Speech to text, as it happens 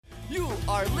You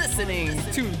are listening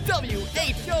to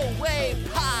WHOA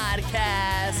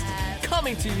Podcast,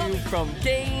 coming to you from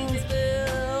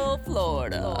Gainesville,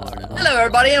 Florida. Hello,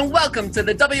 everybody, and welcome to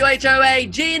the WHOA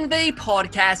G&V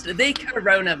Podcast, the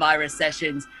Coronavirus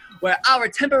Sessions, where our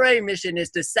temporary mission is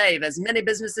to save as many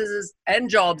businesses and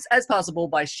jobs as possible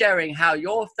by sharing how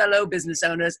your fellow business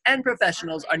owners and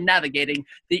professionals are navigating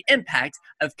the impact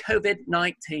of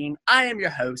COVID-19. I am your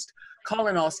host,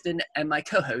 Colin Austin, and my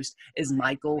co-host is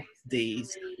Michael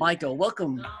Dees. Michael,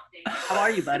 welcome. How are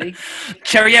you, buddy?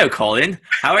 Cheerio, Colin.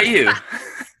 How are you?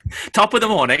 Top of the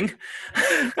morning.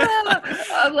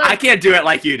 I can't do it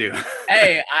like you do.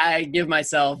 Hey, I give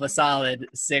myself a solid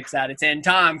 6 out of 10.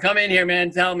 Tom, come in here, man.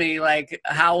 Tell me,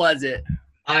 how was it?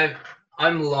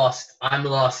 I'm lost.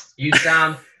 You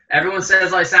sound... Everyone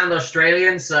says I sound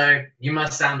Australian, so you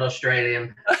must sound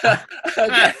Australian.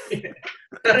 Okay.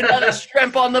 Put another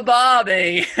shrimp on the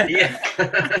barbie. Yeah.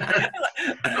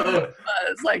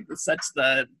 It's like such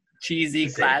the cheesy,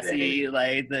 classy,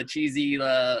 the cheesy,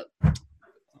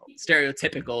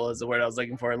 stereotypical is the word I was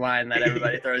looking for, line that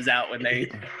everybody throws out when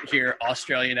they hear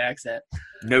Australian accent.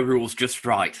 No rules, just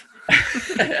right.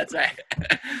 That's right.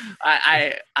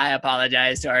 I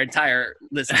apologize to our entire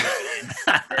listeners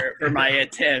for my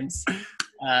attempts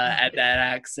at that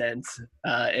accent.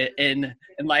 In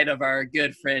light of our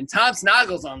good friend Tom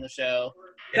Snoggles on the show,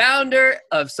 founder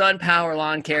of Sun Power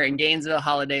Lawn Care in Gainesville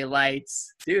Holiday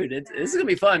Lights. Dude, this is gonna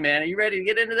be fun, man. Are you ready to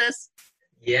get into this?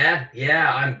 Yeah.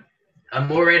 I'm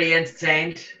already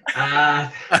entertained.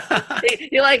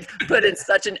 He put in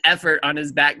such an effort on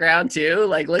his background too.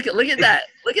 Look at that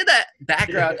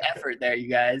background effort there, you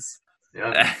guys.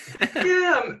 Yeah,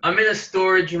 I'm in a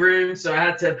storage room, so I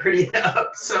had to pretty it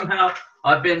up somehow.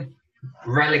 I've been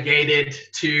relegated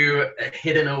to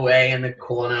hidden away in the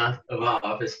corner of our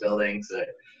office building. So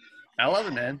I love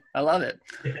it, man. I love it.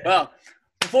 Well,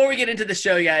 before we get into the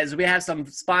show, guys, we have some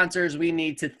sponsors we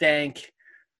need to thank.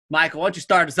 Michael, why don't you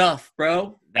start us off,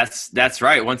 bro? That's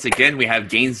right. Once again, we have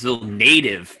Gainesville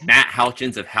native Matt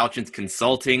Houchins of Houchins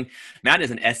Consulting. Matt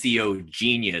is an SEO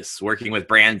genius, working with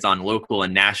brands on local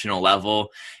and national level.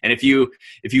 And if you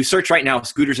search right now,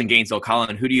 scooters in Gainesville,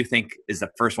 Colin, who do you think is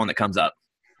the first one that comes up?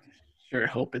 Sure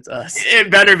hope it's us. It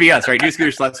better be us, right? New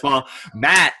Scooters Select Small.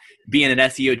 Matt, being an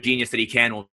SEO genius that he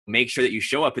can, will make sure that you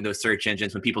show up in those search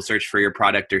engines when people search for your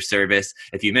product or service.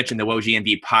 If you mention the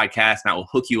WOGMV podcast, Matt will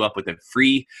hook you up with a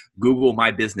free Google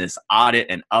My Business audit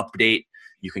and update.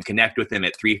 You can connect with him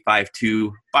at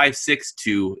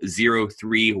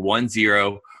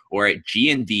 352-562-0310 or at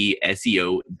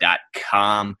gnvseo.com.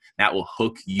 Matt will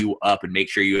hook you up and make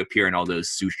sure you appear in all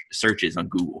those searches on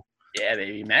Google. Yeah,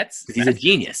 baby. He's a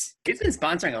genius. He's been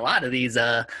sponsoring a lot of these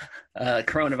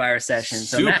coronavirus sessions.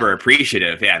 Super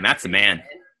appreciative. Yeah, Matt's the man.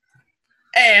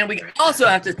 And we also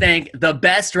have to thank The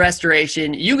Best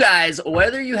Restoration. You guys,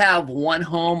 whether you have one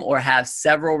home or have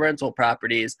several rental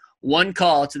properties, one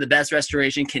call to The Best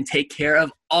Restoration can take care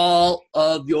of all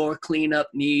of your cleanup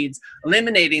needs,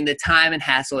 eliminating the time and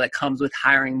hassle that comes with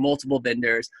hiring multiple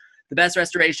vendors. The Best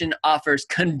Restoration offers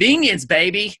convenience,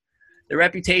 baby. Their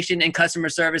reputation and customer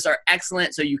service are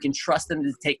excellent, so you can trust them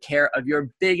to take care of your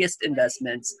biggest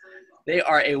investments. They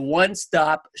are a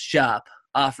one-stop shop,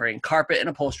 offering carpet and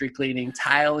upholstery cleaning,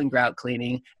 tile and grout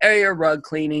cleaning, area rug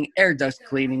cleaning, air duct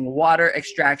cleaning, water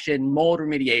extraction, mold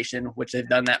remediation, which they've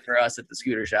done that for us at the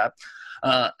scooter shop,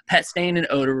 pet stain and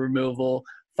odor removal,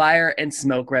 fire and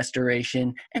smoke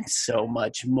restoration, and so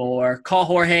much more. Call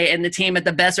Jorge and the team at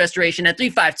The Best Restoration at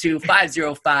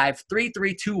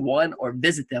 352-505-3321 or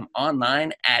visit them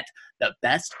online at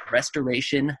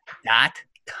thebestrestoration.com.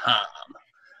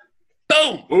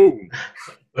 Boom! Boom.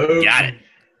 Boom. Got it.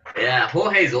 Yeah,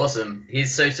 Jorge's awesome.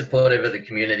 He's so supportive of the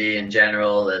community in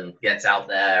general and gets out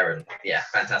there, and yeah,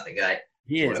 fantastic guy.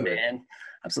 He is, man.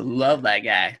 Absolutely love that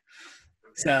guy.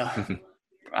 So,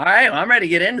 all right, well, I'm ready to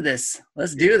get into this.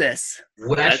 Let's do this.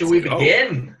 Where should we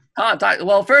begin?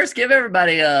 Well, first, give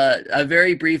everybody a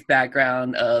very brief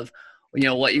background of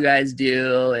what you guys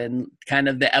do and kind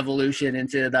of the evolution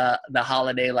into the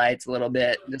holiday lights a little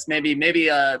bit. Just maybe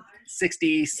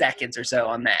 60 seconds or so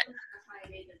on that.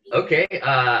 Okay,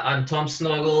 I'm Tom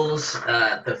Snoggles,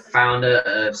 the founder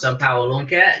of Sun Power Lawn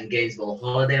Care and Gainesville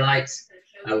Holiday Lights.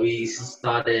 We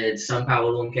started Sun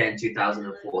Power Lawn Care in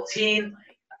 2014.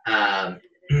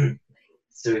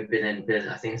 So we've been in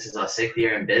business, I think this is our 6th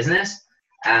year in business.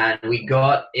 And we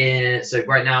got in, so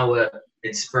right now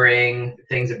it's spring,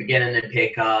 things are beginning to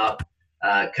pick up,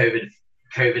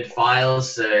 COVID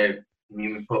files, so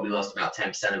we probably lost about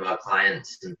 10% of our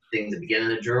clients and things are beginning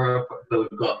to draw up, but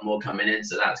we've got more coming in,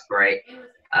 so that's great.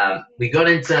 We got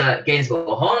into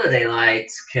Gainesville Holiday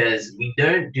Lights because we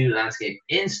don't do landscape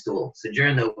install. So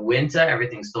during the winter,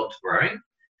 everything stopped growing.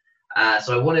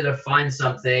 So I wanted to find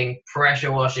something.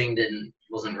 Pressure washing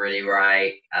wasn't really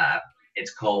right.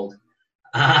 It's cold.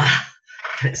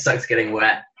 It sucks getting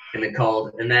wet in the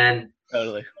cold. And then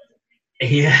Totally.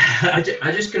 yeah, I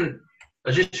just couldn't. I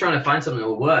was just trying to find something that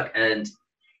would work. And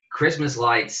Christmas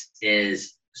lights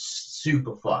is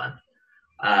super fun.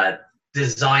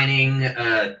 Designing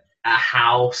a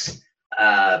house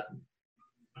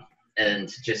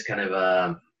and just kind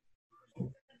of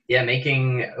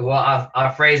making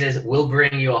our phrase is we'll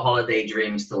bring your holiday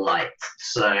dreams to life.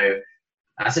 So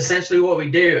that's essentially what we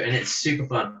do, and it's super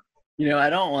fun. I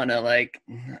don't want to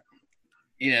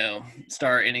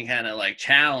start any kind of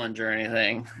challenge or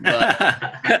anything, but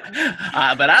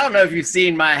but I don't know if you've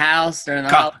seen my house during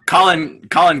the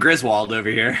Colin Griswold over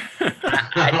here.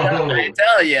 I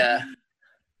tell you,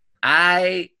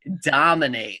 I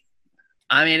dominate.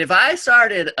 I mean, if I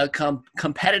started a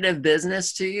competitive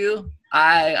business to you,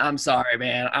 I'm sorry,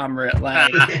 man. I'm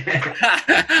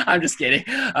I'm just kidding.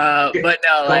 But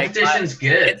no, competition's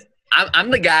good.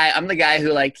 I'm the guy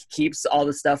who keeps all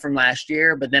the stuff from last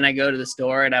year, but then I go to the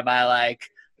store and I buy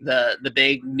the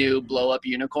big new blow up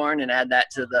unicorn and add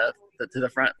that to the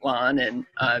front lawn. And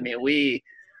I mean, we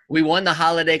won the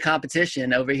holiday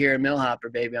competition over here in Millhopper,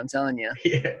 baby. I'm telling you.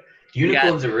 Yeah.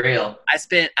 Unicorns are real. I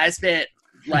spent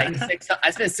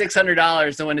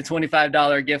 $600 to win a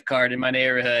 $25 gift card in my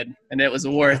neighborhood, and it was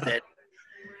worth it.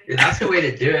 That's the way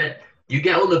to do it. You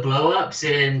get all the blow-ups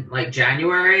in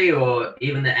January or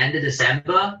even the end of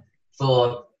December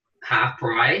for half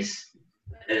price,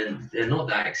 and they're not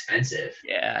that expensive.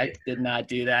 Yeah, I did not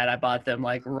do that. I bought them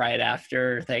right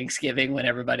after Thanksgiving when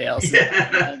everybody else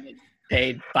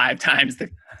paid 5 times the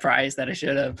price that I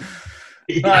should have.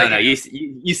 I don't know.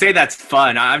 You say that's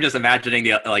fun. I'm just imagining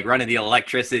running the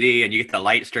electricity, and you get the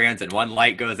light strands, and one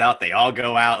light goes out, they all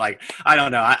go out. I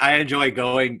don't know. I enjoy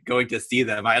going to see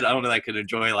them. I don't know that I could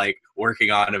enjoy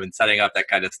working on them and setting up that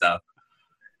kind of stuff.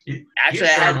 Actually,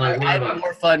 I had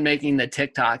more fun making the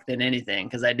TikTok than anything,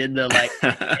 because I did the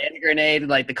hand grenade,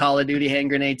 the Call of Duty hand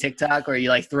grenade TikTok, where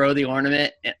you throw the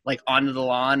ornament onto the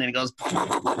lawn and it goes,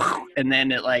 and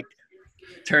then it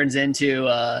turns into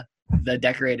the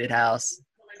decorated house.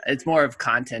 It's more of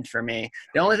content for me.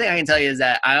 The only thing I can tell you is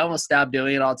that I almost stopped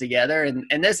doing it altogether.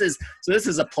 And this is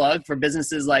a plug for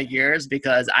businesses like yours,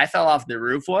 because I fell off the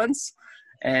roof once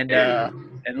and hurt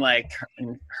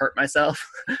myself.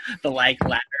 The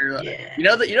ladder. Yeah. You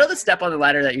know the step on the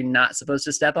ladder that you're not supposed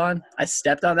to step on? I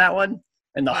stepped on that one,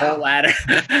 and the whole ladder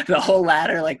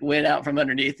went out from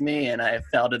underneath me, and I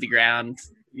fell to the ground.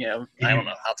 I don't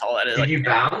know how tall that is. Did you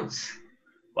bounce?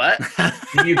 What?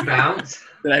 Did you bounce?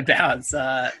 Did I bounce?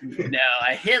 No,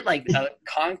 I hit a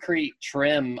concrete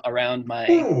trim around my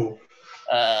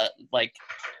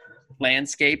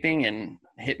landscaping and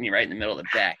hit me right in the middle of the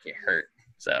back. It hurt.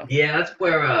 So yeah, that's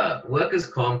where workers'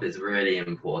 comp is really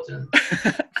important.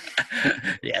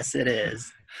 Yes, it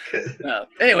is.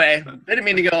 Anyway, I didn't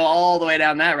mean to go all the way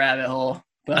down that rabbit hole,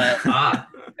 but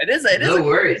it is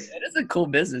a cool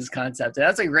business concept.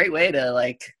 That's a great way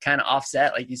to kind of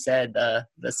offset, like you said, the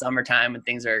summertime when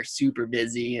things are super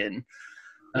busy and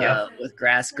with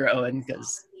grass growing,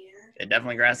 because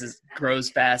grass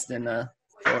grows fast in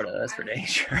Florida. That's for dang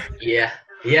sure. Yeah.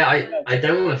 I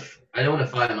don't want to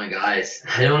fire my guys.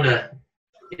 I don't want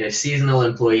to. Seasonal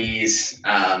employees,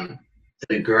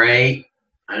 they're great.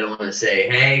 I don't want to say,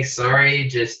 hey, sorry,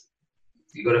 just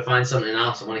you got to find something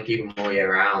else. I want to keep them all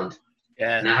year round.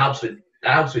 Yeah, and that helps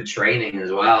with training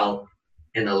as well.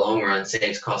 In the long run,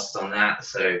 saves costs on that.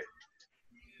 So,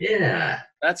 yeah,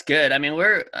 that's good. I mean,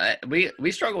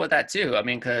 we struggle with that too. I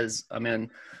mean, because how many,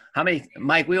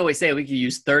 Mike? We always say we could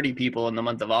use 30 people in the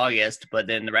month of August, but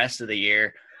then the rest of the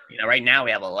year, right now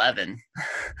we have 11.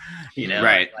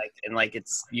 Right?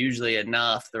 It's usually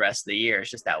enough the rest of the year. It's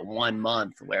just that 1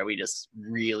 month where we just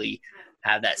really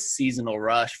have that seasonal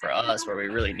rush for us, where we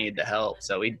really need the help.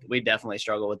 So we definitely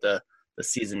struggle with the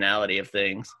seasonality of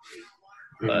things.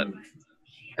 But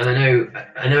and I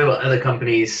know other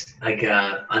companies I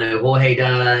know Jorge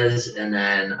does, and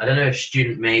then I don't know if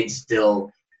Student Made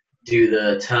still do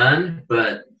the turn,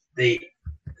 but they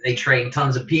train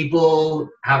tons of people,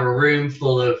 have a room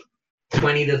full of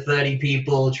 20 to 30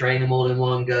 people, train them all in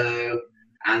one go,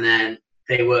 and then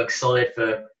they work solid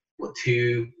for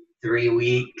 2-3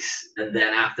 weeks, and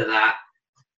then after that,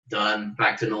 done,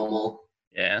 back to normal.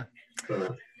 Yeah.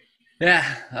 So,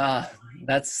 Yeah.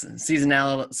 That's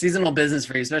seasonal business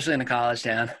for you, especially in a college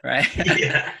town, right?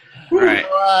 Yeah. Right.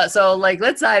 So like,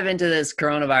 let's dive into this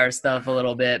coronavirus stuff a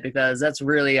little bit, because that's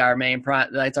really our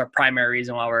that's our primary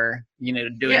reason why we're,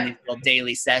 doing these little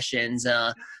daily sessions.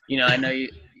 I know you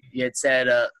had said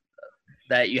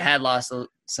that you had lost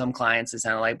some clients, it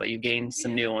sounded like, but you gained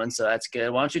some new ones, so that's good.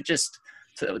 Why don't you just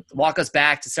walk us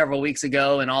back to several weeks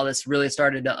ago and all this really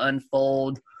started to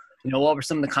unfold? What were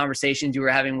some of the conversations you were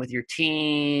having with your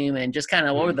team, and just kind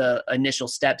of what were the initial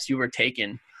steps you were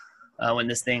taking when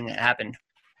this thing happened?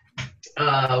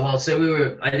 Well,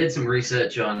 so I did some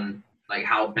research on like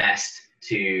how best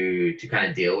to kind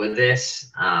of deal with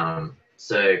this. And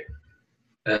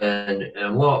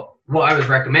what I was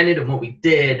recommended and what we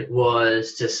did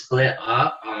was to split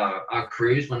up our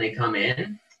crews when they come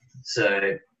in.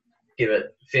 So give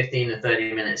it 15 to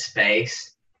 30 minute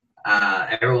space.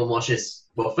 Everyone washes.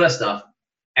 Well, first off,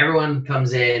 everyone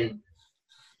comes in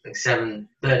like 7:30,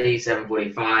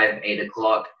 7:45, 8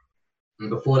 o'clock. And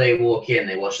before they walk in,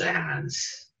 they wash their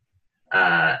hands.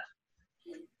 They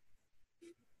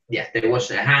wash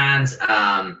their hands.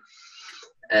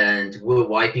 And we're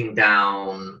wiping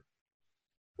down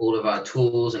all of our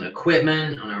tools and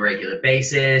equipment on a regular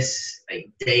basis, like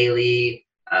daily.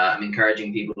 I'm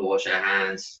encouraging people to wash their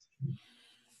hands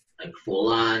like before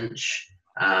lunch,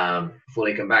 before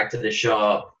they come back to the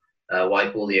shop,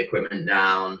 wipe all the equipment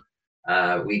down.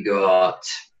 We got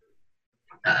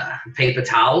paper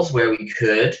towels where we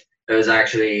could. There was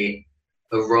actually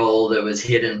a roll that was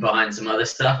hidden behind some other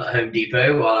stuff at Home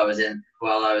Depot while I was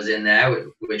in there,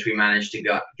 which we managed to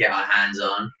get our hands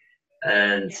on.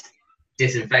 And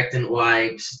disinfectant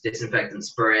wipes, disinfectant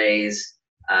sprays,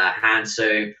 hand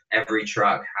soap. Every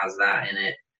truck has that in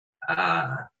it.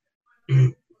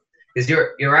 Because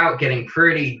you're out getting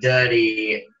pretty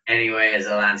dirty anyway as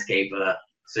a landscaper.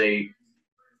 So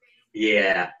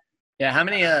yeah. Yeah. How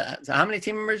many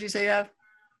team members do you say you have?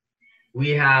 We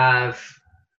have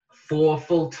 4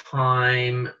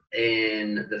 full-time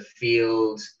in the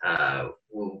field.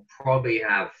 We'll probably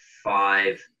have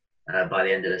 5 by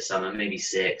the end of the summer, maybe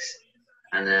 6.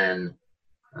 And then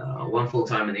 1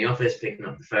 full-time in the office picking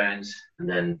up the phones, and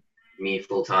then me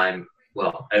full-time,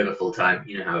 well, over full-time,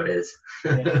 you know how it is.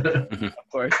 Yeah, of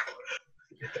course.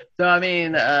 So, I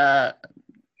mean,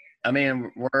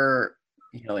 we're,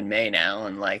 in May now,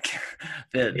 and like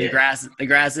the grass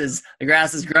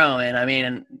is growing. I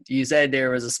mean, you said there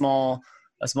was a small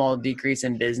decrease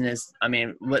in business. I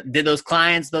mean, what did those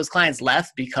clients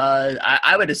left because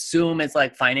I would assume it's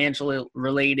like financially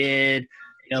related,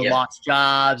 lost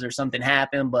jobs or something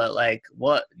happened, but like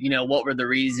what were the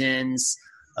reasons?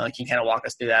 Can you kind of walk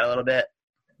us through that a little bit?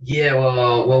 Yeah,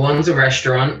 well, one's a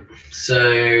restaurant,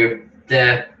 so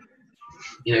they're,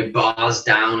 bars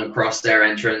down across their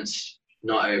entrance,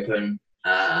 not open.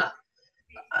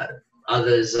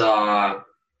 Others are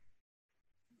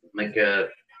like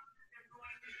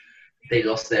they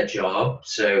lost their job,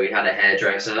 so we had a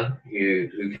hairdresser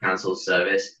who canceled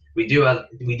service. We do have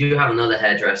another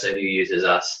hairdresser who uses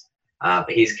us, but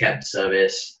he's kept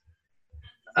service.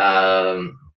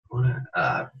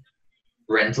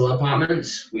 Rental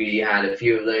apartments. We had a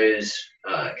few of those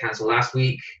cancel last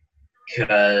week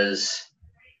because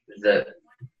their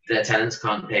tenants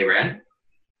can't pay rent.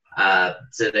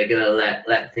 So they're gonna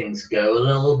let things go a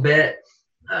little bit.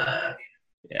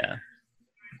 Yeah.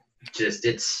 Just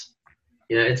it's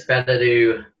better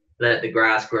to let the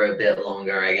grass grow a bit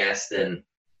longer, I guess, than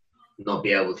not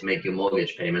be able to make your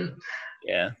mortgage payment.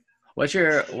 Yeah. What's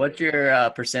your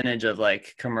percentage of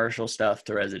like commercial stuff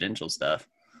to residential stuff?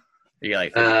 Are you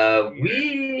like?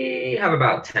 We have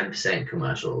about 10%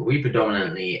 commercial. We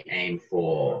predominantly aim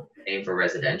for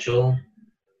residential.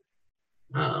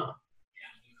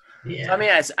 Yeah. So, I mean,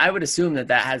 I would assume that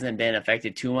hasn't been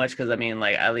affected too much, because I mean,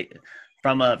 like,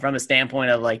 from a standpoint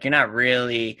of like, you're not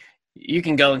really, you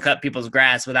can go and cut people's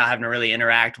grass without having to really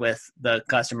interact with the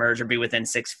customers or be within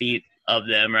 6 feet of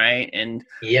them, right? And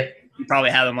yep, you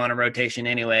probably have them on a rotation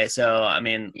anyway. So I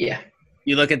mean, yeah,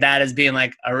 you look at that as being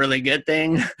like a really good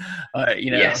thing,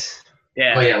 Yes.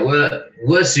 Yeah. Oh yeah,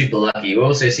 we're super lucky. We're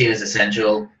also seen as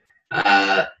essential.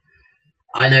 I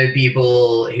know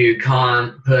people who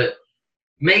can't put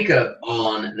makeup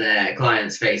on their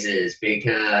clients' faces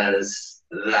because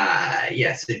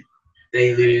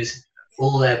they lose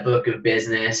all their book of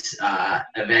business.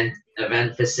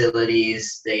 Event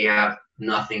facilities, they have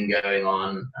nothing going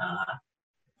on.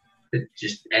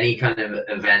 Just any kind of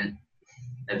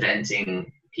eventing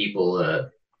people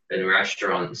in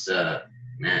restaurants.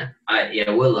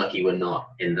 We're lucky we're not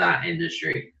in that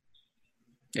industry.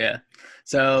 Yeah.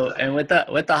 So, and with the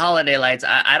holiday lights,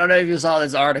 I don't know if you saw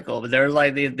this article, but there was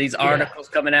like these articles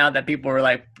coming out that people were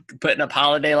like putting up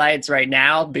holiday lights right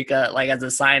now because like as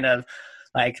a sign of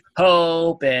like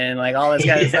hope and like all this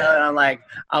kind of stuff. And I'm like,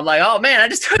 oh man, I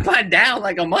just took mine down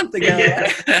like a month ago.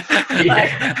 Like,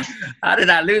 how did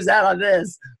I lose out on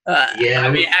this? I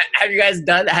mean, have you guys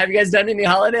done any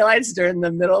holiday lights during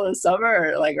the middle of the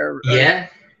summer or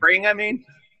spring? I mean,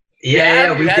 we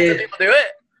did. People do it.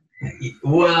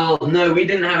 Well, no, we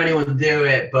didn't have anyone do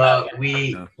it, but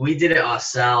we did it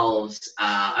ourselves.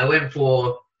 I went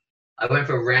for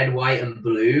red, white, and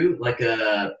blue, like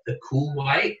the cool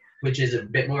white, which is a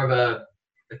bit more of a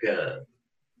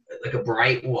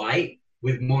bright white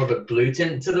with more of a blue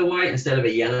tint to the white instead of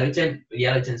a yellow tint. The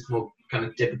yellow tint's more kind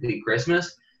of typically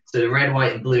Christmas. So the red,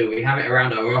 white, and blue, we have it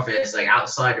around our office, like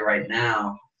outside right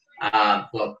now.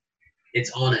 Well, it's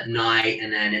on at night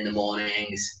and then in the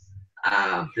mornings.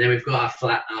 Then we've got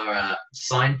our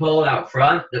sign pole out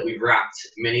front that we've wrapped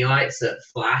mini lights that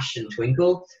flash and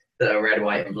twinkle that are red,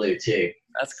 white, and blue too.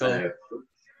 That's cool. So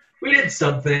we did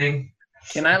something.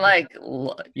 Can I how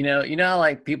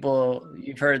like people,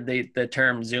 you've heard the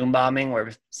term Zoom bombing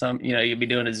where you'd be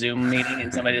doing a Zoom meeting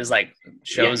and somebody just like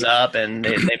shows up and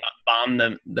they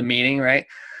bomb the meeting, right?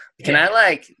 Can I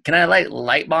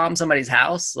light bomb somebody's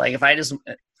house? Like if I just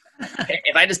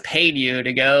paid you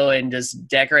to go and just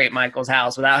decorate Michael's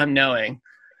house without him knowing,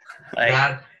 like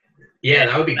that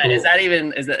would be cool. Is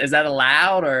that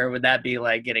allowed, or would that be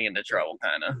like getting into trouble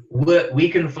kind of? We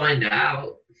can find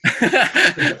out.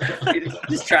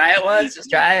 Just try it once.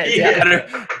 Just try it. Yeah.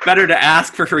 Better to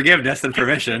ask for forgiveness than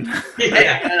permission.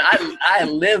 I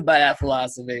live by that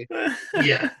philosophy.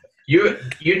 Yeah. You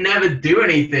never do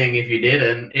anything if you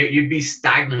didn't. You'd be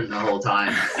stagnant the whole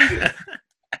time.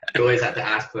 You always have to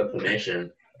ask for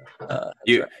permission.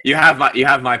 You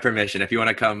have my permission if you want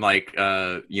to come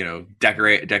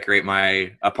decorate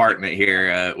my apartment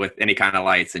here with any kind of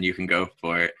lights, and you can go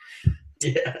for it.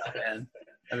 Yeah. Man.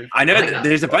 I know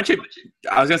there's a bunch of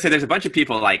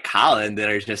people like Colin that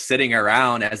are just sitting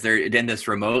around as they're in this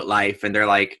remote life, and they're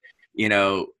like,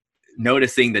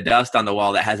 noticing the dust on the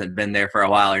wall that hasn't been there for a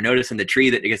while, or noticing the tree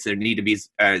that needs to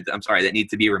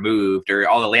be removed, or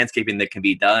all the landscaping that can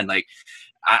be done. Like,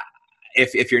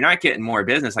 if you're not getting more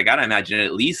business, I gotta imagine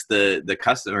at least the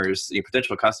customers,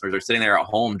 potential customers, are sitting there at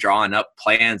home drawing up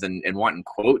plans and wanting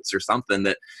quotes or something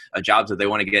jobs that they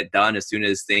want to get done as soon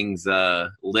as things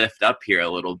lift up here a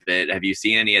little bit. Have you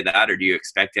seen any of that, or do you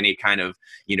expect any kind of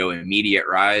immediate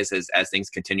rise as things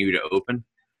continue to open?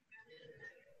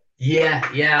 Yeah.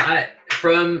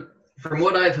 From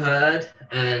what I've heard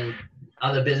and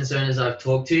other business owners I've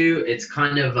talked to, it's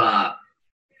kind of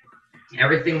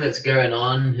everything that's going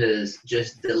on has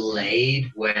just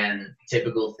delayed when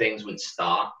typical things would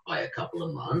start by a couple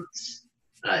of months.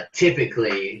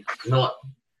 Typically, not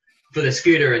for the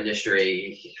scooter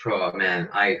industry. Oh man,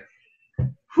 I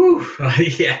don't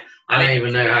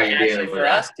even know how you're dealing with for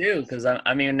that. Us too, because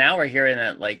I mean now we're hearing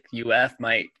that like UF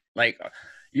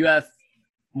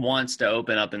wants to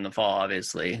open up in the fall,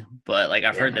 obviously, but like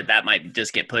I've heard that might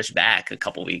just get pushed back a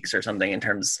couple weeks or something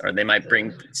or they might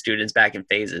bring students back in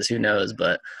phases. Who knows?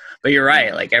 But you're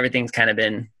right. Like everything's kind of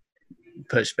been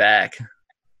pushed back.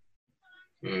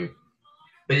 But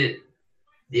the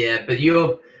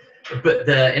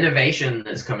innovation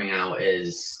that's coming out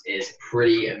is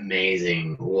pretty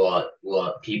amazing. What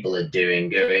people are doing,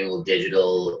 going all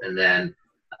digital, and then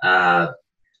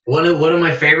one of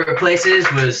my favorite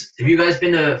places was. Have you guys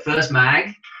been to First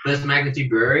Magnitude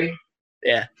Brewery?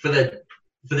 Yeah. For the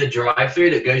drive-through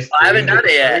that goes. I haven't done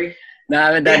it yet. No, I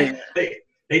haven't done it.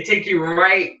 They take you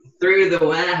right through the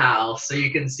warehouse so you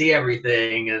can see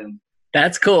everything, and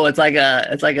that's cool. It's like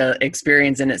a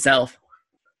experience in itself.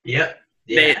 Yep.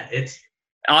 Yeah. It's.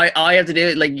 All you have to do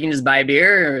is like you can just buy a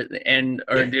beer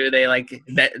or do they like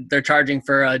that they're charging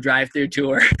for a drive-through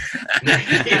tour?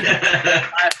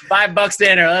 $5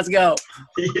 dinner, let's go.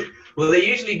 Well, they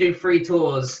usually do free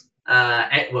tours.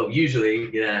 Anyway,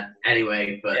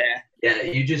 but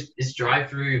you it's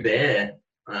drive-through beer.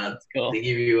 That's cool. They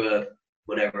give you a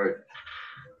whatever.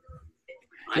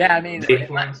 Yeah, I mean,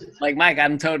 like Mike,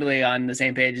 I'm totally on the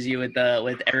same page as you with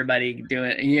everybody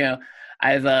doing.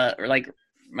 I've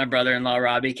my brother-in-law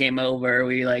Robbie came over.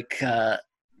 We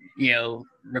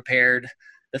repaired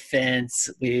the fence.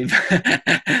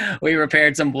 We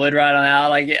repaired some wood rot on out.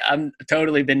 Like I'm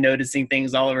totally been noticing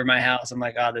things all over my house. I'm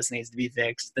like, oh, this needs to be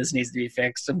fixed. This needs to be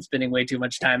fixed. I'm spending way too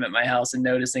much time at my house and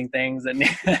noticing things. And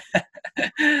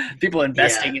people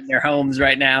investing in their homes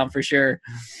right now for sure.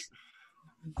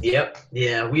 Yep.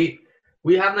 Yeah, we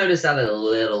have noticed that a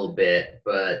little bit,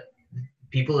 but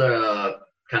people are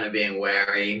kind of being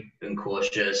wary and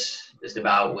cautious just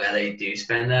about where they do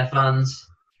spend their funds.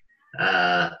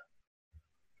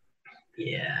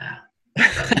 Yeah.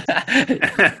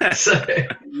 So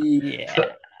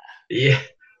yeah.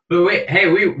 But wait, hey,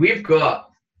 we've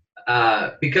got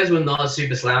because we're not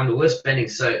super slammed, we're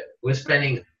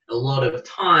spending a lot of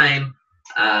time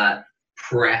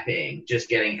prepping, just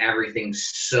getting everything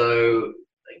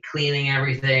cleaning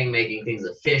everything, making things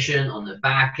efficient on the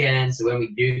back end. So when we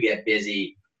do get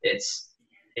busy, it's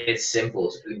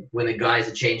simple. When the guys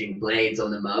are changing blades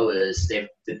on the mowers, they've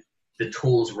the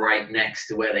tools right next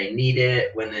to where they need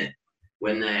it.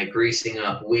 When they're greasing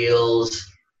up wheels,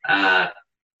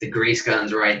 the grease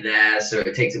gun's right there, so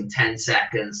it takes them 10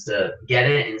 seconds to get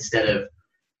it instead of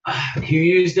who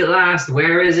used it last,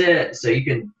 where is it? So you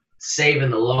can save in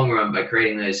the long run by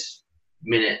creating those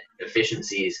minute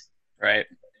efficiencies. Right.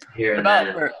 Here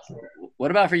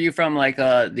What about for you from like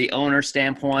the owner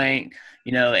standpoint,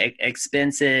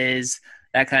 expenses,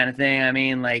 that kind of thing? I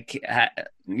mean, like,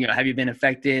 have you been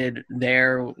affected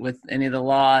there with any of the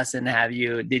loss, and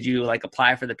did you like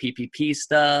apply for the PPP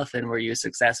stuff, and were you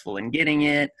successful in getting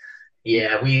it?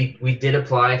 Yeah, we did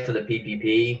apply for the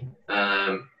PPP,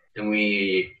 and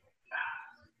we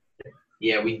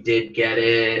did get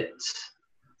it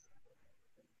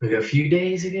like a few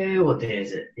days ago. What day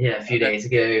is it? Yeah, a few days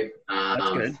ago.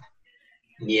 That's good.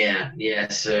 Yeah.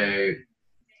 So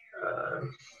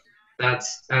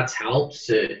that's helped.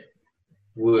 So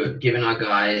we're giving our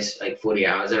guys like 40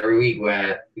 hours every week,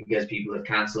 where because people have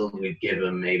canceled, we'd give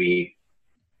them maybe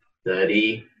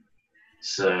 30,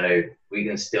 so we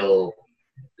can still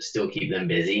keep them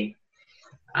busy.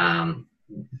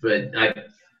 But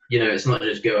it's not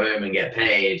just go home and get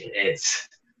paid. It's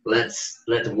let's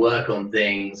work on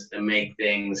things and make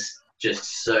things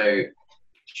just so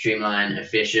streamlined,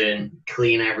 efficient,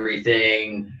 clean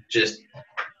everything. Just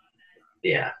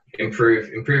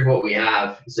improve what we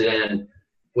have. So then,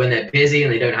 when they're busy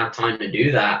and they don't have time to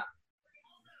do that.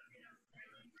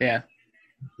 Yeah.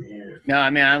 No, I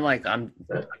mean, I'm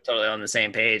totally on the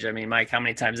same page. I mean, Mike, how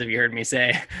many times have you heard me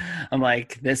say, I'm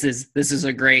like, this is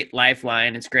a great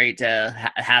lifeline. It's great to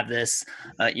have this,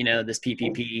 this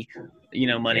PPP,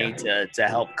 money to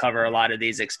help cover a lot of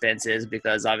these expenses,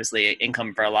 because obviously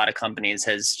income for a lot of companies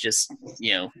has just,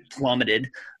 plummeted,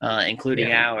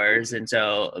 including ours. And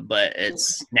so, but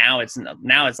it's like,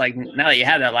 now that you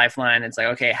have that lifeline, it's like,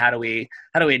 okay, how do we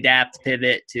adapt,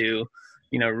 pivot to,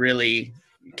 really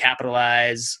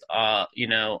capitalize, on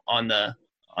the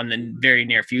very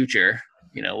near future.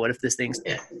 What if this thing's,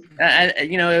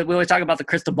 we always talk about the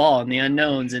crystal ball and the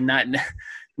unknowns and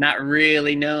not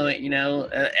really knowing,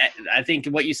 I think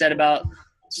what you said about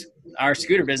our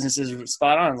scooter business is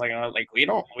spot on. It's like we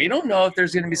don't know if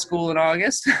there's going to be school in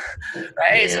August.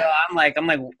 Right. Yeah. So I'm like,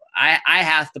 I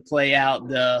have to play out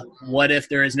the, what if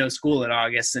there is no school in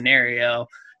August scenario,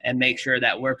 and make sure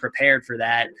that we're prepared for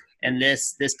that. And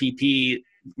this PPP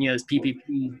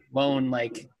loan,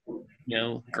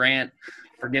 grant,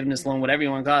 forgiveness loan, whatever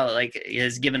you want to call it, like,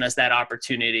 has given us that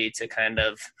opportunity to kind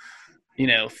of,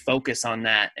 focus on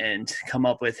that and come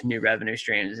up with new revenue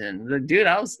streams. And dude,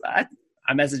 I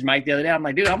messaged Mike the other day. I'm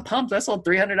like, dude, I'm pumped. I sold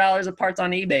 $300 of parts on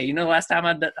eBay. Last time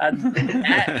I did that,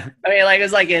 I mean, like, it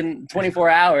was like in 24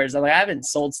 hours. I'm like, I haven't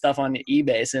sold stuff on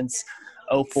eBay since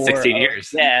 04. 16 years.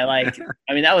 Yeah. Like,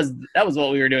 I mean, that was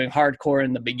what we were doing hardcore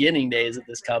in the beginning days of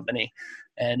this company.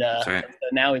 And right. So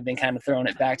now we've been kind of throwing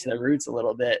it back to the roots a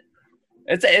little bit.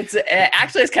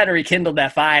 It's kind of rekindled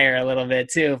that fire a little bit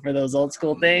too for those old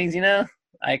school things,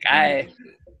 like I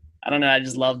don't know. I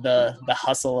just love the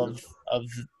hustle of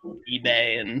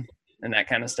eBay and that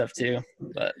kind of stuff too.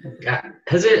 But yeah,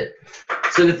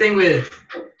 so the thing with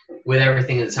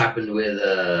everything that's happened with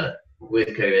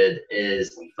COVID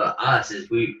is, for us,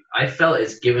 I felt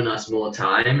it's given us more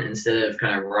time instead of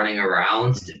kind of running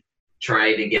around to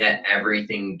try to get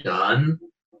everything done.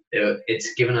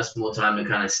 It's given us more time to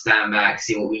kind of stand back,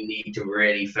 see what we need to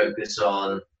really focus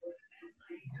on.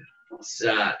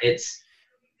 I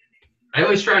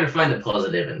always try to find the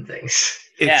positive in things.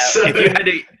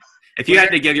 If you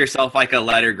had to give yourself like a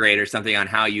letter grade or something on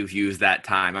how you've used that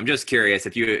time, I'm just curious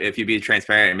if you'd be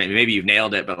transparent, maybe you've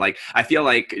nailed it, but like, I feel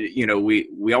like,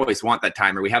 we always want that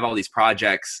time, or we have all these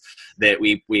projects that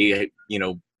we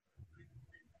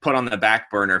put on the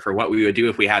back burner for what we would do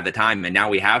if we had the time. And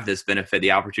now we have this benefit, the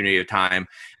opportunity of time.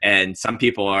 And some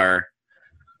people are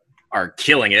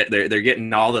killing it. They're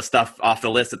getting all the stuff off the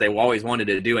list that they always wanted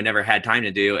to do and never had time to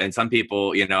do. And some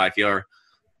people, I feel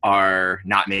are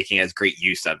not making as great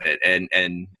use of it. And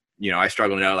I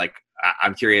struggle to know, like,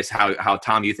 I'm curious how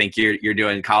Tom, you think you're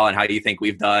doing, Colin, how do you think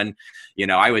we've done?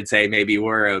 I would say maybe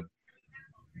we're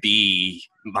B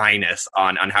minus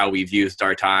on how we've used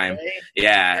our time. Really?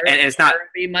 Yeah, and it's not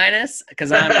B minus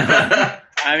because I'm.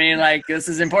 I mean, like, this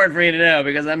is important for you to know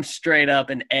because I'm straight up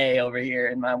an A over here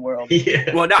in my world.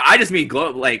 Yeah. Well, no, I just mean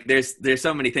global. Like, there's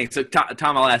so many things. So,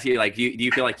 Tom, I'll ask you. Like, do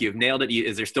you feel like you've nailed it?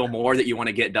 Is there still more that you want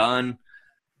to get done?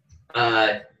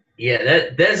 Yeah.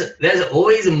 There's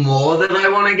always more that I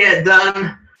want to get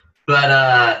done,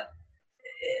 but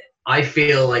I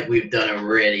feel like we've done a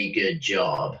really good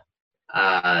job.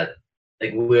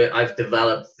 Like I've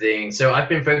developed things. So I've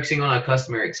been focusing on our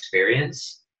customer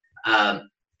experience.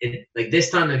 Like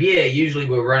this time of year, usually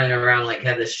we're running around like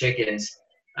headless chickens.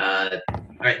 All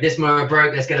right, this motor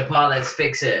broke. Let's get a part. Let's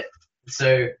fix it.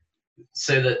 So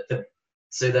that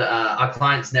our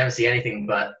clients never see anything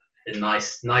but a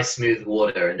nice smooth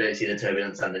water and don't see the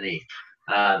turbulence underneath.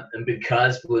 And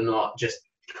because we're not just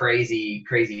crazy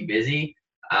busy,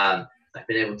 I've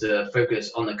been able to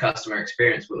focus on the customer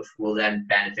experience, which will then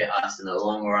benefit us in the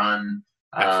long run.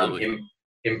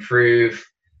 Improve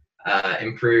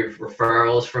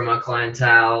referrals from our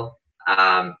clientele.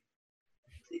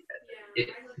 It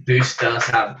boosts us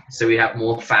so we have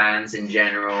more fans in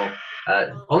general.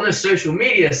 On the social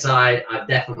media side, I've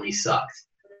definitely sucked.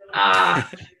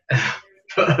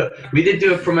 We did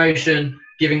do a promotion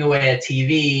giving away a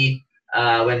TV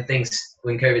when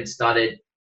COVID started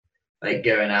like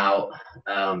going out,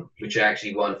 which I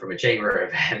actually won from a chamber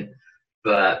event.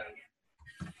 But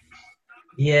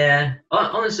yeah,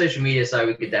 on the social media side,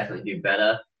 we could definitely do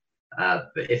better.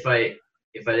 But if I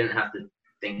didn't have to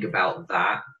think about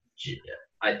that,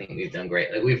 I think we've done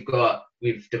great. Like we've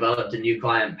developed a new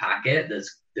client packet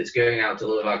that's going out to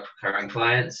all of our current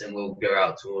clients, and we'll go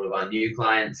out to all of our new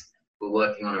clients. We're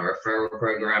working on a referral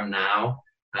program now.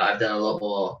 I've done a lot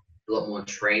more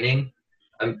training.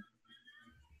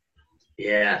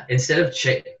 Yeah, instead of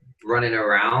running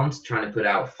around trying to put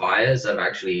out fires, I've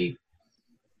actually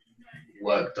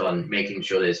worked on making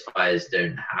sure those fires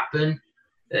don't happen.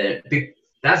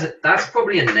 That's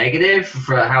probably a negative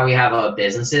for how we have our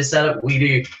businesses set up.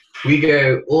 We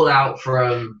go all out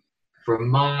from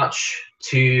March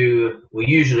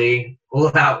usually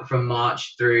all out from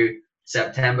March through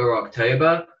September or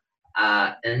October,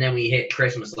 and then we hit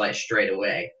Christmas like straight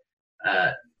away.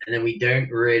 And then we don't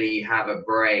really have a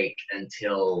break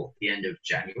until the end of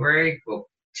January. Well,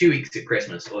 2 weeks at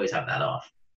Christmas, always have that off.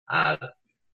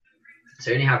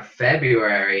 So only have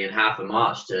February and half of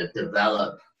March to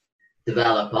develop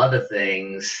other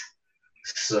things.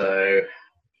 So,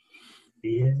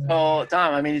 yeah. Oh,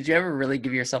 Tom, I mean, did you ever really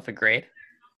give yourself a grade?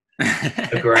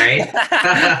 A grade?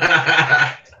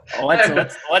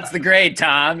 What's the grade,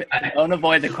 Tom? Don't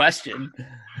avoid the question.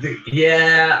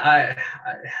 Yeah,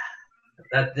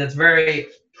 that's very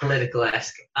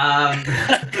political-esque. I'd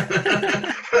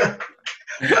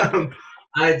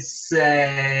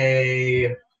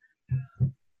say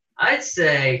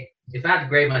if I had to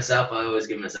grade myself, I always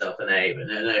give myself an A, but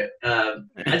no.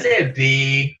 I'd say a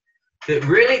B. That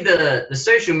really the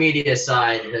social media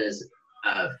side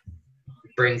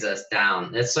brings us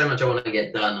down. There's so much I want to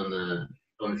get done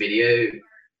on video,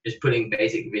 just putting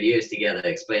basic videos together,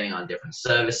 explaining our different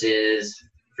services,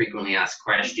 frequently asked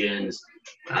questions,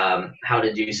 how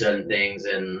to do certain things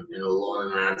in the lawn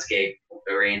and landscape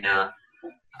arena.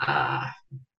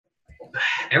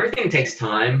 Everything takes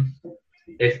time.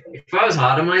 If I was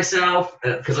hard on myself,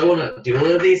 because I want to do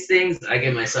all of these things, I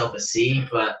give myself a C,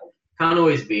 but can't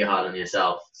always be hard on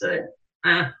yourself. So,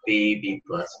 B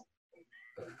plus.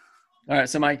 All right,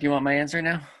 so Mike, do you want my answer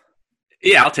now?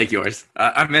 Yeah, I'll take yours.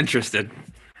 I'm interested.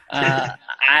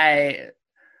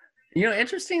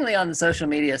 Interestingly, on the social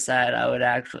media side,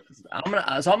 I'm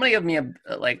gonna give me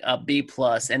a B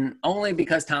plus, and only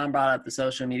because Tom brought up the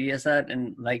social media side,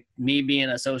 and like me being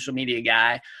a social media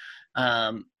guy,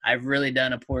 I've really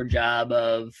done a poor job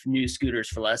of New Scooters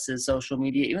for Less's social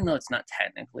media, even though it's not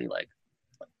technically like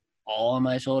all on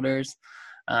my shoulders.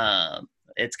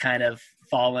 It's kind of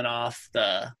fallen off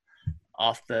the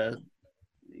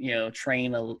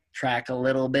track a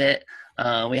little bit.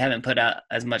 We haven't put out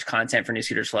as much content for New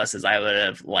Scooters for Less as I would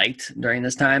have liked during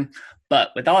this time.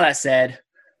 But with all that said,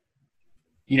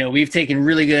 we've taken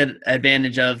really good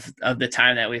advantage of the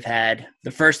time that we've had.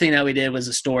 The first thing that we did was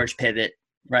a storage pivot,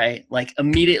 right? Like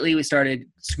immediately we started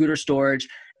scooter storage,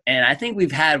 and I think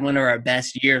we've had one of our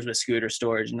best years with scooter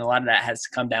storage. And a lot of that has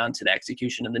come down to the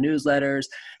execution of the newsletters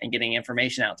and getting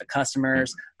information out to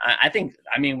customers.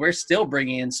 We're still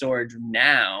bringing in storage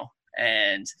now,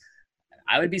 and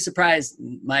I would be surprised,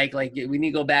 Mike, like we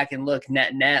need to go back and look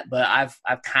net, but I've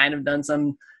kind of done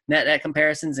some net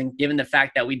comparisons, and given the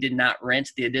fact that we did not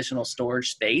rent the additional storage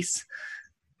space,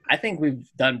 I think we've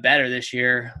done better this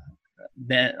year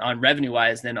than on revenue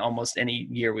wise than almost any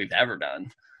year we've ever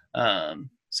done.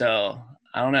 So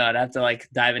I don't know. I'd have to like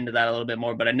dive into that a little bit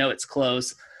more, but I know it's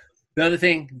close. The other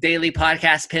thing, daily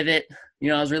podcast pivot. You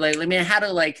know, I was really like, man,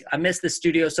 I miss the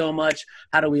studio so much.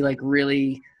 How do we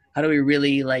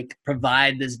really like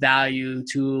provide this value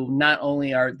to not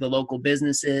only the local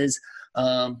businesses,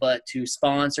 but to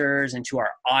sponsors and to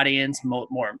our audience more,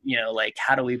 you know, like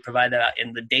how do we provide that?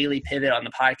 And the daily pivot on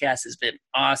the podcast has been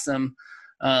awesome.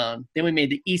 Then we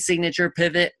made the e-signature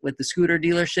pivot with the scooter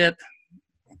dealership.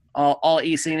 All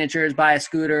e-signatures, buy a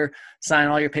scooter, sign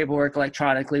all your paperwork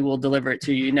electronically. We'll deliver it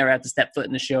to you. You never have to step foot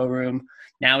in the showroom.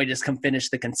 Now we just come finish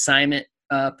the consignment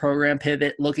program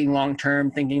pivot, looking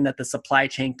long-term, thinking that the supply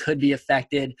chain could be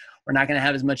affected. We're not going to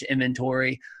have as much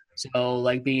inventory. So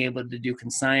like being able to do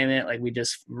consignment, like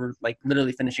we're like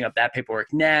literally finishing up that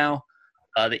paperwork now.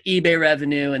 The eBay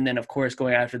revenue, and then of course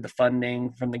going after the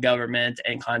funding from the government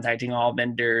and contacting all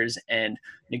vendors and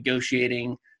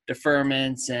negotiating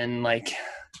deferments and like,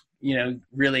 you know,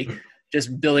 really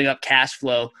just building up cash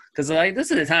flow. Because like this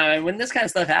is the time when this kind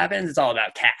of stuff happens, it's all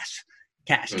about cash.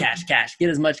 Get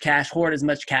as much cash, hoard as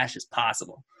much cash as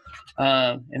possible.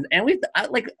 And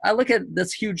I look at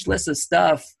this huge list of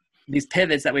stuff, these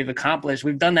pivots that we've accomplished.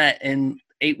 We've done that in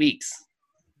 8 weeks.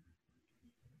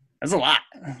 That's a lot.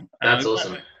 That's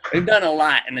awesome. We've done a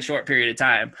lot in a short period of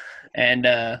time, and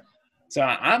so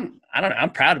I don't know.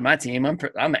 I'm proud of my team. I'm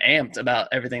amped about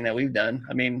everything that we've done.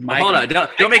 I mean, Mike, hold on,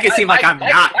 don't make it seem like I'm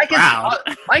not proud.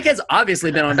 Mike has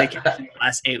obviously been on vacation the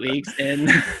last 8 weeks, and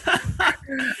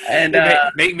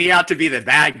make me out to be the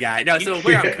bad guy. No, so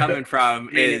where I'm coming from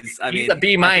is, he's a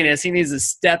B-. He needs to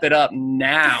step it up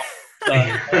now.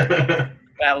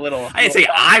 I didn't say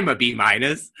I'm a B-.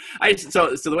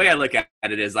 So the way I look at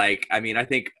it is like, I mean, I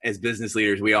think as business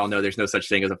leaders, we all know there's no such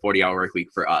thing as a 40-hour work week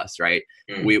for us, right?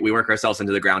 We work ourselves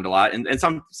into the ground a lot, and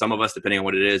some of us, depending on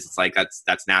what it is, it's like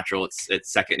that's natural.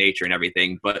 It's second nature and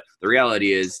everything. But the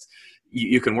reality is,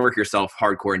 you can work yourself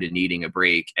hardcore into needing a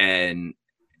break, and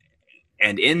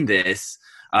in this.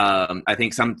 I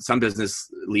think some business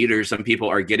leaders, some people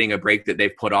are getting a break that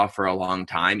they've put off for a long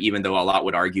time, even though a lot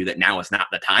would argue that now is not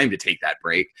the time to take that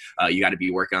break. You got to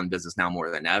be working on business now more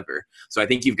than ever. So I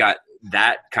think you've got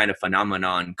that kind of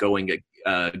phenomenon going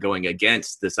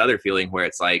against this other feeling where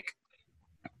it's like,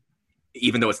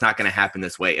 even though it's not going to happen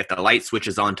this way, if the light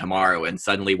switches on tomorrow and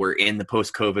suddenly we're in the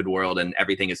post-COVID world and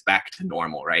everything is back to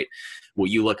normal, right? Will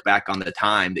you look back on the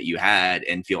time that you had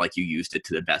and feel like you used it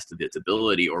to the best of its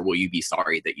ability, or will you be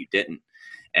sorry that you didn't?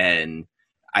 And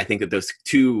I think that those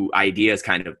two ideas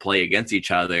kind of play against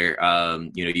each other.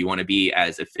 You want to be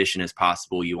as efficient as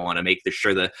possible. You want to make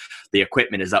sure the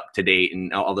equipment is up to date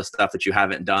and all the stuff that you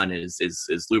haven't done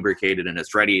is lubricated and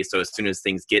it's ready. So as soon as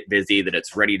things get busy, that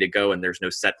it's ready to go and there's no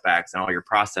setbacks and all your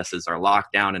processes are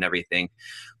locked down and everything.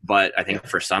 But I think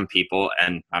for some people,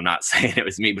 and I'm not saying it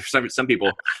was me, but for some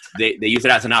people, they use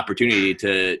it as an opportunity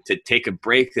to take a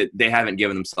break that they haven't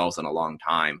given themselves in a long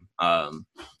time.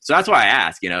 So that's why I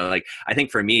ask, like, I think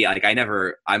for me, like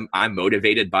I'm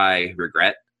motivated by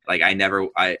regret. Like I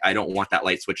don't want that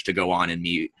light switch to go on and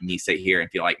me sit here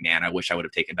and feel like, man, I wish I would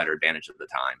have taken better advantage of the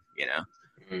time,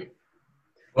 Mm-hmm.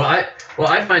 What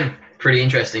I find pretty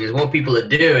interesting is what people are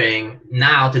doing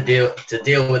now to deal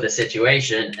with the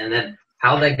situation, and then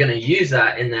how they're going to use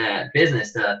that in their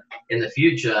business in the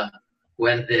future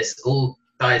when this all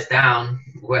dies down,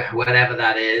 whatever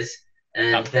that is,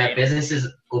 and their businesses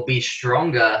will be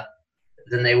stronger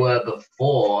than they were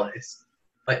before. It's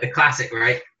like the classic,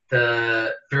 right?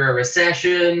 Through a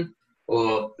recession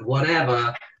or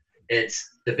whatever, it's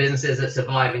the businesses that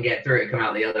survive and get through it come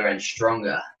out the other end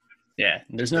stronger. Yeah,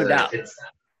 there's no doubt.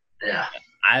 Yeah.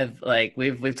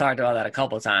 We've talked about that a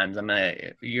couple of times.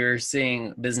 You're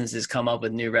seeing businesses come up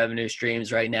with new revenue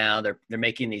streams right now. They're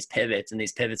making these pivots, and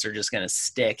these pivots are just going to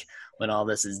stick when all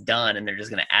this is done, and they're just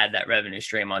going to add that revenue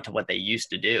stream onto what they used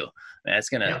to do.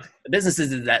 The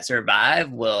businesses that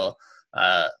survive will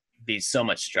be so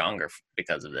much stronger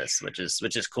because of this, which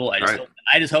is cool.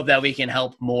 I just hope that we can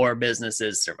help more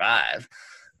businesses survive,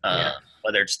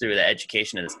 whether it's through the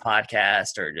education of this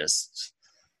podcast or just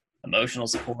emotional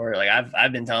support. Like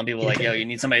I've been telling people, like, yo, you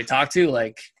need somebody to talk to,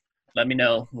 like, let me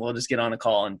know. We'll just get on a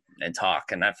call and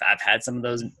talk. And I've had some of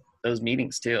those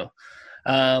meetings too.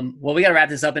 Well, we got to wrap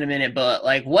this up in a minute, but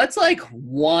like, what's like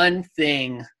one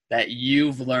thing that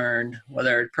you've learned,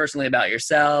 whether personally about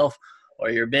yourself or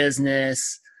your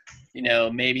business,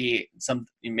 maybe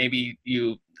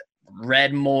you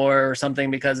read more or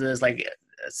something because of this, like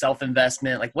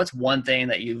self-investment, like what's one thing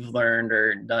that you've learned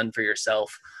or done for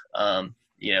yourself,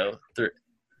 through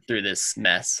this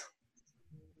mess?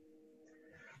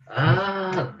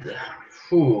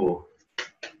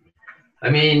 I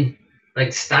mean,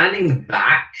 like standing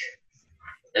back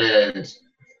and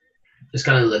just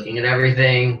kind of looking at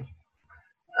everything,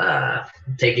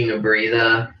 taking a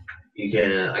breather.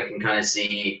 I can kind of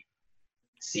see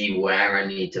where I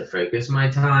need to focus my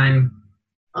time.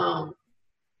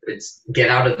 It's get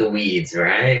out of the weeds,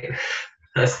 right?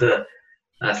 That's the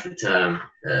term.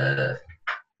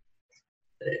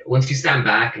 Once you stand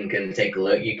back and can take a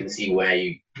look, you can see where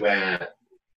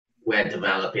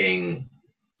developing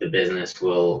the business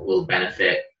will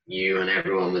benefit you and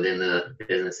everyone within the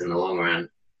business in the long run.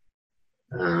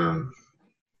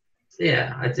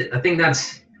 Yeah, I think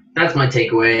that's my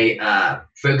takeaway.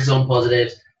 Focus on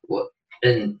positives,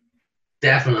 and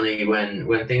definitely when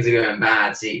things are going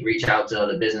bad, reach out to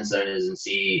other business owners and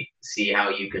see how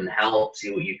you can help,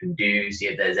 see what you can do, see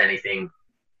if there's anything.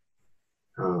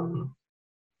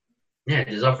 Yeah,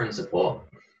 just offering support.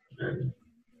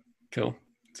 Cool,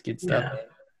 it's good stuff. Yeah.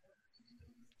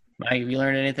 Mike, have you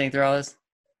learned anything through all this?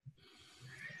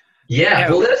 Yeah,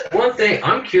 well, there's one thing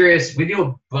I'm curious with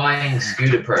your buying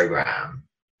scooter program.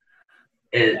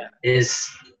 Did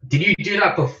you do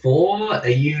that before? Are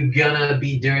you gonna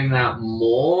be doing that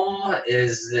more?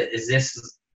 Is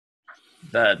this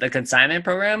the consignment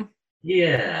program?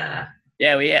 Yeah.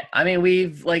 Yeah,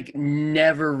 we've like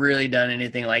never really done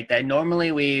anything like that.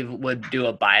 Normally we would do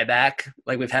a buyback,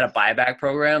 like we've had a buyback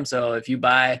program. So if you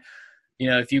buy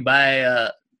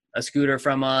a scooter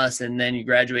from us and then you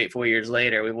graduate 4 years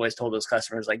later, we've always told those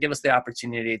customers, like, give us the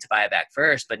opportunity to buy it back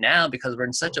first. But now, because we're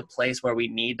in such a place where we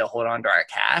need to hold on to our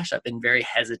cash, I've been very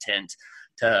hesitant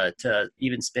to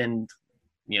even spend,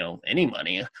 any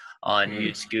money on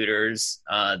used scooters.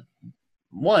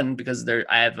 One, because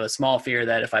I have a small fear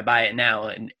that if I buy it now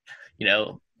in,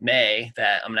 May,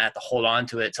 that I'm going to have to hold on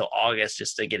to it till August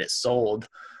just to get it sold.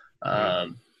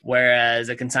 Whereas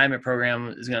a consignment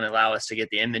program is going to allow us to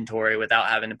get the inventory without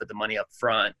having to put the money up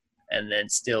front and then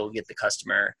still get the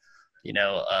customer,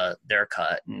 their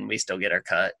cut, and we still get our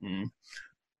cut.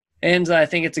 And I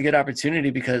think it's a good opportunity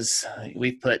because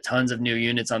we've put tons of new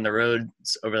units on the road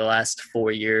over the last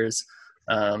 4 years.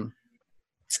 But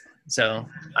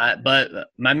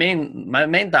my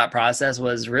main thought process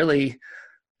was really,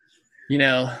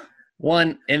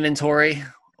 one, inventory.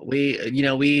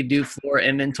 We do floor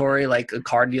inventory like a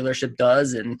car dealership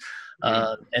does, and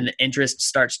the interest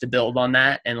starts to build on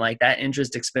that, and like that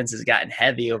interest expense has gotten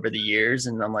heavy over the years.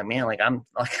 And I'm like, man,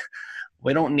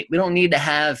 we don't need to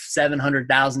have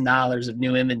 $700,000 of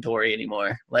new inventory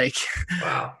anymore. Like,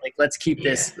 wow. Like let's keep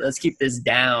this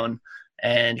down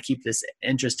and keep this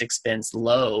interest expense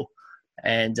low.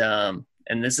 And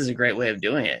this is a great way of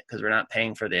doing it because we're not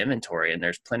paying for the inventory, and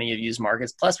there's plenty of used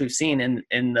markets. Plus, we've seen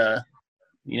in the,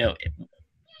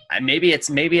 maybe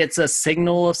it's a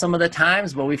signal of some of the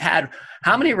times, but we've had,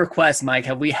 how many requests, Mike,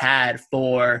 have we had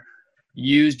for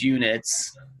used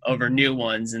units over new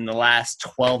ones in the last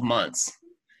 12 months?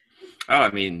 Oh,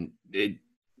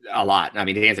 a lot.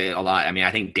 To answer a lot.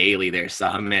 I think daily there's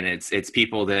some, and it's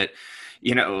people that,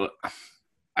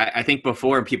 I think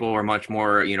before people were much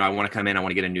more, I want to come in, I want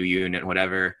to get a new unit,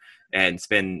 whatever, and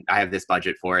I have this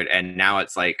budget for it. And now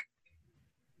it's like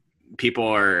people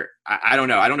are, I don't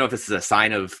know if this is a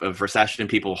sign of recession,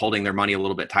 people holding their money a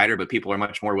little bit tighter, but people are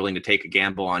much more willing to take a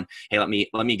gamble on, hey, let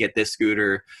me get this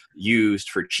scooter used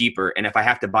for cheaper. And if I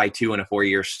have to buy two in a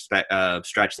 4-year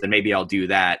stretch, then maybe I'll do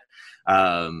that.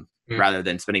 Rather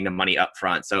than spending the money up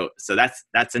front. So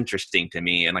that's interesting to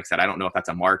me. And like I said, I don't know if that's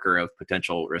a marker of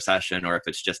potential recession or if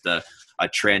it's just a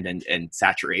trend and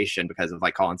saturation because of,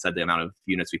 like Colin said, the amount of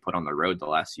units we put on the road the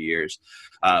last few years.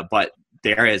 But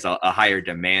there is a higher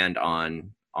demand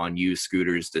on used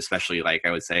scooters, especially like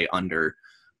I would say under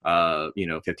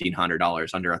 $1,500,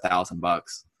 under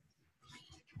 $1,000.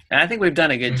 And I think we've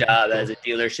done a good job as a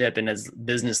dealership and as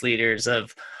business leaders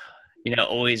of,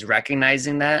 always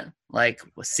recognizing that, like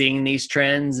seeing these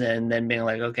trends and then being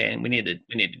like, okay, we need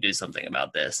to do something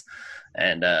about this.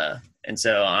 And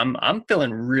so I'm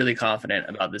feeling really confident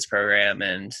about this program,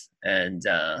 and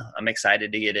I'm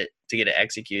excited to get it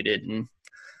executed. And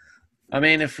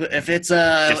if it's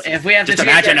if we have to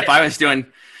imagine if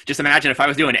I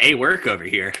was doing a work over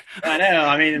here. I know.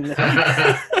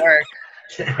 Work.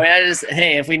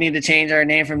 If we need to change our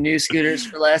name from New Scooters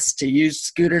for Less to Used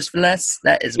Scooters for Less,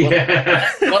 that is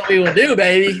what we will do,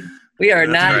 baby. We are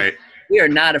not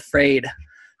afraid.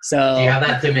 So do you have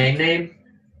that domain name?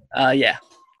 Yeah.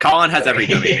 Colin has every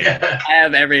domain name. I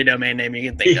have every domain name you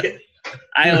can think of.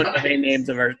 I own domain names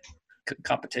of our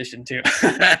competition too. He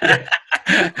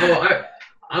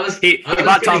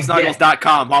bought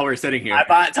TomSnuggles.com while we're sitting here. I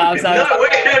bought TomSnuggles.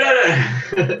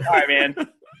 No. All right, man.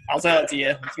 I'll sell it to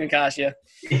you. It's gonna cost you.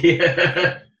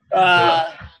 Yeah.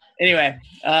 Anyway,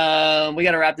 we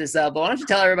got to wrap this up. But why don't you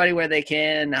tell everybody where they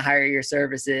can hire your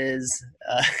services,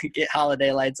 get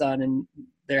holiday lights on in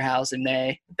their house in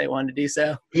May if they wanted to do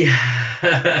so?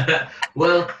 Yeah.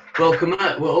 well,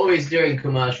 we're always doing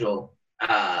commercial.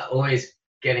 Always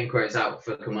getting quotes out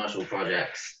for commercial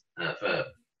projects for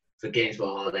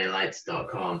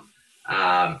GainesvilleHolidayLights.com.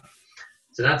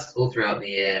 So that's all throughout the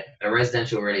year. A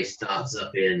residential really starts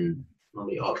up in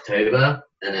probably October,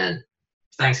 and then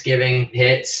Thanksgiving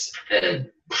hits,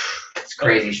 and it's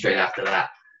crazy straight after that.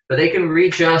 But they can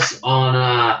reach us on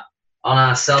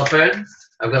our cell phone.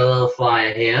 I've got a little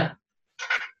flyer here.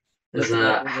 There's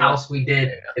a house we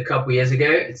did a couple years ago.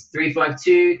 It's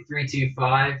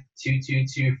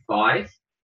 352-325-2225.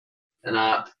 And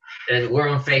we're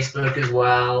on Facebook as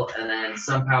well. And then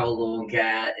SunPower Lawn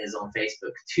Care is on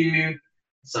Facebook too.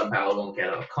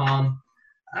 SunPowerLawnCare.com.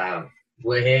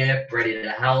 We're here, ready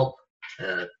to help.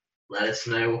 Let us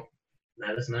know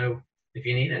if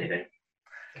you need anything.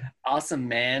 Awesome,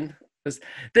 man.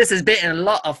 This has been a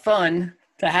lot of fun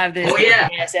to have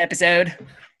this episode.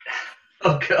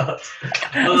 Oh God.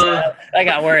 I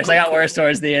got worse.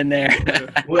 Towards the end there.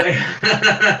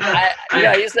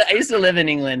 I used to live in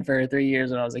England for 3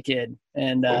 years when I was a kid.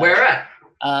 And where at?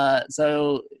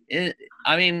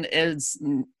 It's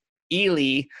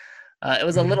Ely. It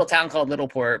was a little town called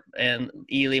Littleport, and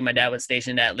Ely. My dad was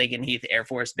stationed at Lakenheath Air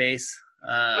Force Base.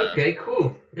 Okay,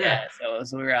 cool. Yeah. So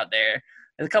we were out there.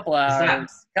 It's a couple hours,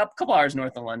 couple hours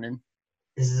north of London.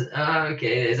 Is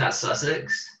that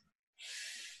Sussex?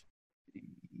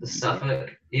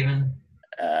 Suffolk, even?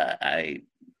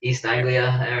 East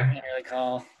Anglia there. I can't really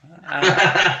call.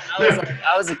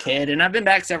 I was a kid, and I've been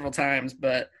back several times,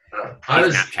 but I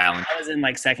was in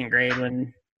like second grade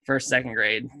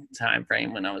time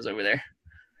frame when I was over there.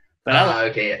 But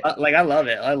I love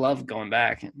it. I love going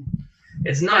back.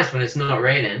 It's nice when it's not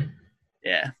raining.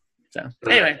 Yeah. So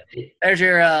anyway, there's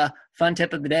your fun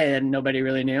tip of the day that nobody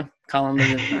really knew. Colin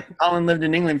lived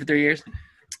in England for 3 years.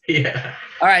 Yeah.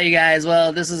 All right, you guys.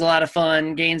 Well, this was a lot of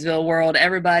fun. Gainesville World.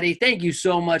 Everybody, thank you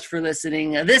so much for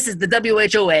listening. This is the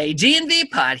WHOA G&V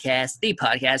podcast, the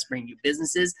podcast bringing you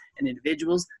businesses and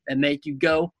individuals that make you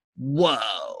go, whoa.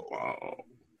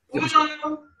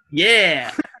 Whoa.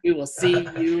 Yeah. We will see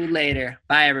you later.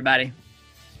 Bye, everybody.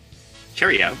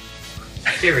 Cheerio.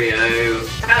 Cheerio.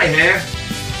 Howdy,